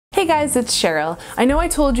Hey guys, it's Cheryl. I know I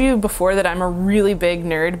told you before that I'm a really big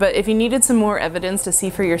nerd, but if you needed some more evidence to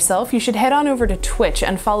see for yourself, you should head on over to Twitch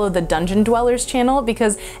and follow the Dungeon Dwellers channel,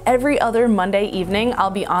 because every other Monday evening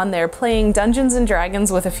I'll be on there playing Dungeons &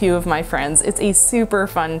 Dragons with a few of my friends. It's a super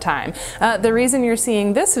fun time. The reason you're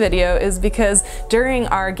seeing this video is because during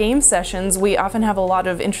our game sessions we often have a lot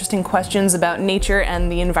of interesting questions about nature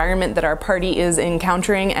and the environment that our party is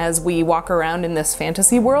encountering as we walk around in this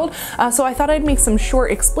fantasy world, so I thought I'd make some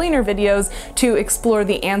short explainer videos to explore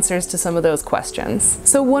the answers to some of those questions.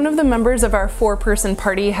 So one of the members of our 4-person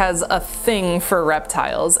party has a thing for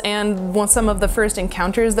reptiles, and some of the first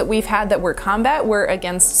encounters that we've had that were combat were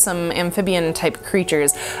against some amphibian type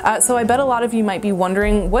creatures. So I bet a lot of you might be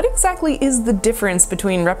wondering, what exactly is the difference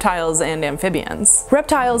between reptiles and amphibians?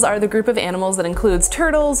 Reptiles are the group of animals that includes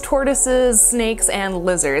turtles, tortoises, snakes, and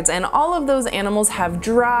lizards, and all of those animals have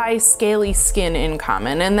dry, scaly skin in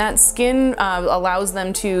common, and that skin allows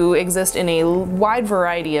them to exist in a wide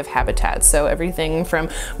variety of habitats. So everything from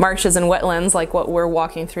marshes and wetlands like what we're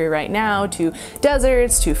walking through right now, to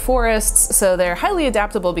deserts, to forests. So they're highly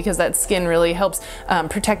adaptable because that skin really helps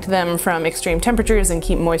protect them from extreme temperatures and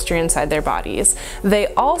keep moisture inside their bodies. They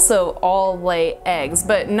also all lay eggs,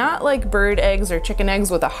 but not like bird eggs or chicken eggs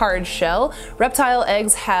with a hard shell. Reptile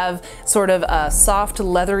eggs have sort of a soft,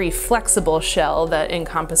 leathery, flexible shell that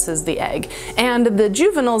encompasses the egg. And the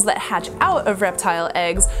juveniles that hatch out of reptile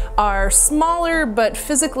eggs are smaller but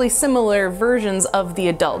physically similar versions of the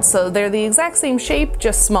adults. So they're the exact same shape,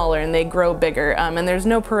 just smaller, and they grow bigger, and there's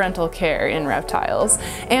no parental care in reptiles.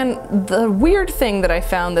 And the weird thing that I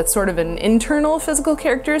found that's sort of an internal physical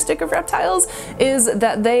characteristic of reptiles is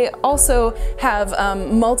that they also have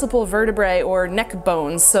multiple vertebrae or neck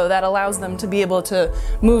bones, so that allows them to be able to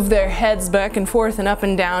move their heads back and forth and up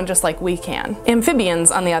and down just like we can.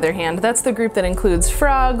 Amphibians, on the other hand, that's the group that includes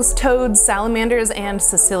frogs, toads, salamanders, and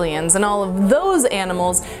caecilians, and all of those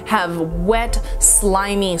animals have wet,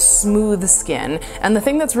 slimy, smooth skin. And the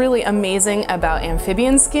thing that's really amazing about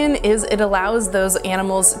amphibian skin is it allows those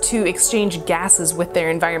animals to exchange gases with their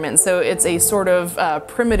environment. So it's a sort of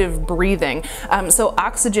primitive breathing. So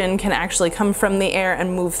oxygen can actually come from the air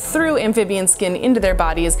and move through amphibian skin into their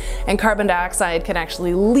bodies, and carbon dioxide can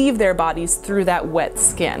actually leave their bodies through that wet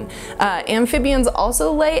skin. Amphibians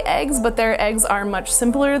also lay eggs, but their eggs are much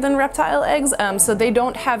simpler than reptile eggs, so they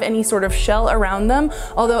don't have any sort of shell around them,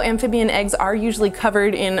 although amphibian eggs are usually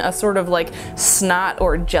covered in a sort of like snot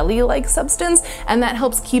or jelly-like substance, and that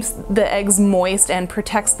helps keep the eggs moist and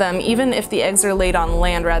protects them even if the eggs are laid on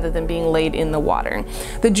land rather than being laid in the water.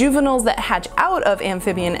 The juveniles that hatch out of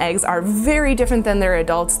amphibian eggs are very different than their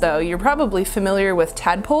adults though. You're probably familiar with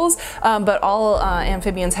tadpoles, but all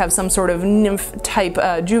amphibians have some sort of nymph type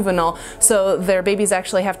juvenile, so their babies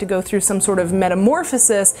actually have to go through some sort of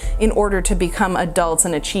metamorphosis in order to become adults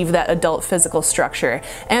and achieve that adult physical structure.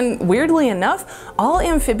 And weirdly enough, all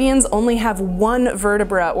amphibians only have one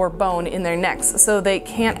vertebra or bone in their necks, so they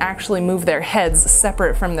can't actually move their heads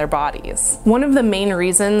separate from their bodies. One of the main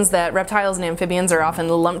reasons that reptiles and amphibians are often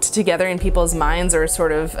lumped together in people's minds, or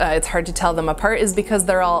sort of it's hard to tell them apart, is because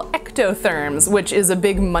they're all ectotherms, which is a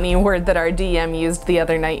big money word that our DM used the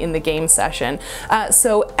other night in the game session.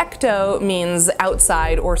 So ecto means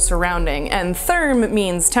outside or surrounding, and therm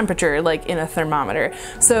means temperature, like in a thermometer.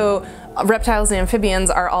 So reptiles and amphibians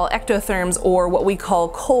are all ectotherms, or what we call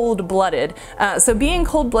cold-blooded. So being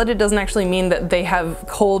cold-blooded doesn't actually mean that they have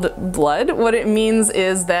cold blood. What it means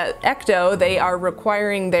is that ecto, they are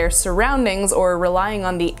requiring their surroundings or relying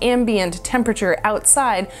on the ambient temperature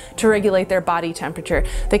outside to regulate their body temperature.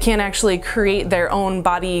 They can't actually create their own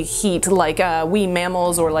body heat like we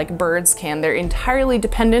mammals or like birds can. They're entirely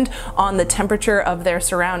dependent on the temperature of their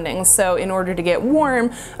surroundings. So in order to get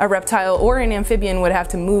warm, a reptile or an amphibian would have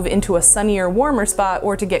to move into a sunnier, warmer spot,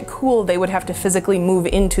 or to get cool they would have to physically move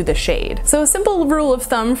into the shade. So a simple rule of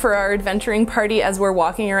thumb for our adventuring party as we're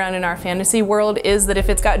walking around in our fantasy world is that if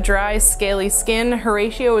it's got dry, scaly skin,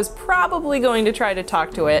 Horatio is probably going to try to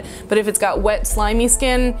talk to it, but if it's got wet, slimy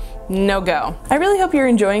skin, no go. I really hope you're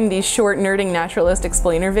enjoying these short Nerding Naturalist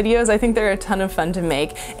explainer videos. I think they're a ton of fun to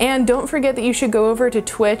make. And don't forget that you should go over to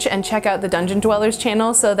Twitch and check out the Dungeon Dwellers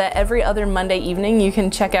channel so that every other Monday evening you can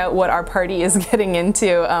check out what our party is getting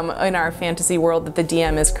into in our fantasy world that the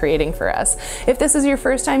DM is creating for us. If this is your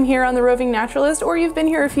first time here on the Roving Naturalist, or you've been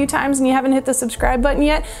here a few times and you haven't hit the subscribe button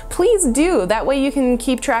yet, please do. That way you can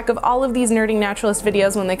keep track of all of these Nerding Naturalist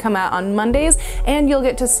videos when they come out on Mondays, and you'll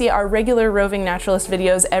get to see our regular Roving Naturalist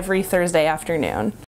videos every Thursday afternoon.